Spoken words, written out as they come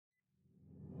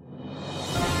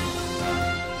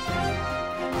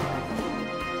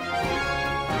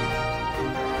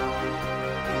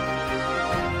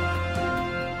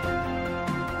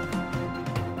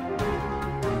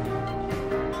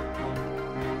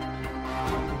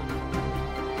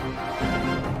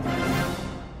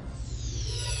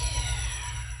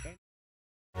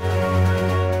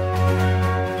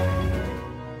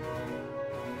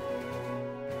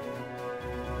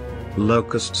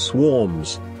Locust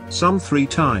swarms, some 3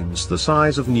 times the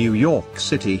size of New York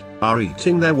City, are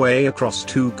eating their way across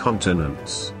 2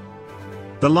 continents.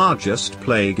 The largest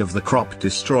plague of the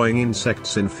crop-destroying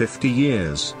insects in 50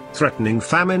 years, threatening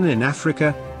famine in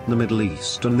Africa, the Middle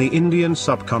East and the Indian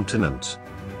subcontinent.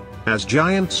 As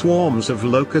giant swarms of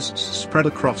locusts spread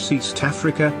across East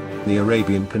Africa, the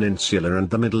Arabian Peninsula and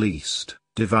the Middle East,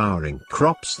 devouring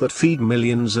crops that feed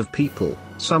millions of people,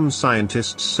 some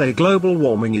scientists say global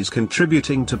warming is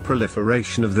contributing to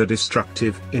proliferation of the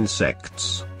destructive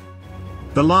insects.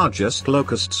 The largest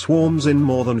locust swarms in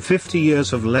more than 50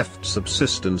 years have left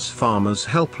subsistence farmers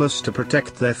helpless to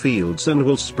protect their fields and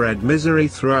will spread misery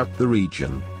throughout the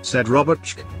region, said Robert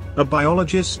Ch, a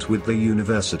biologist with the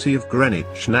University of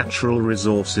Greenwich Natural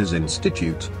Resources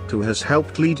Institute, who has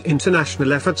helped lead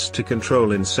international efforts to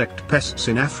control insect pests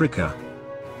in Africa.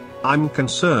 "I'm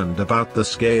concerned about the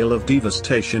scale of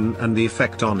devastation and the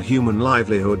effect on human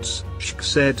livelihoods," Ch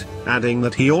said, adding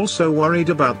that he also worried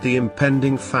about the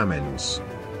impending famines.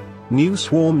 New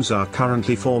swarms are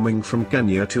currently forming from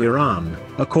Kenya to Iran,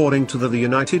 according to the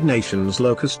United Nations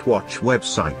Locust Watch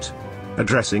website.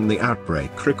 Addressing the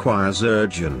outbreak requires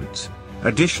urgent,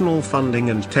 additional funding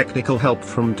and technical help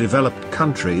from developed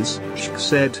countries, Ch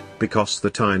said, because the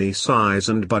tiny size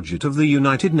and budget of the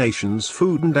United Nations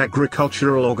Food and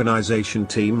Agricultural Organization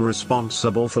team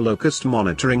responsible for locust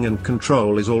monitoring and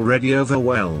control is already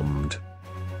overwhelmed.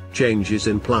 Changes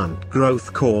in plant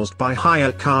growth caused by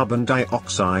higher carbon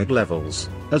dioxide levels,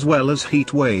 as well as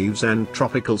heat waves and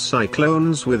tropical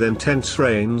cyclones with intense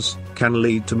rains, can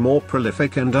lead to more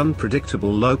prolific and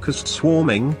unpredictable locust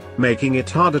swarming, making it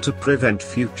harder to prevent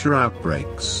future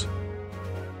outbreaks.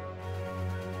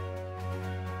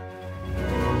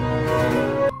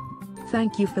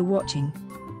 Thank you for watching.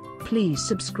 Please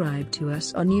subscribe to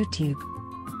us on YouTube.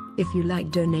 If you like,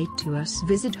 donate to us,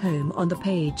 visit home on the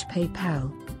page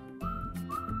PayPal.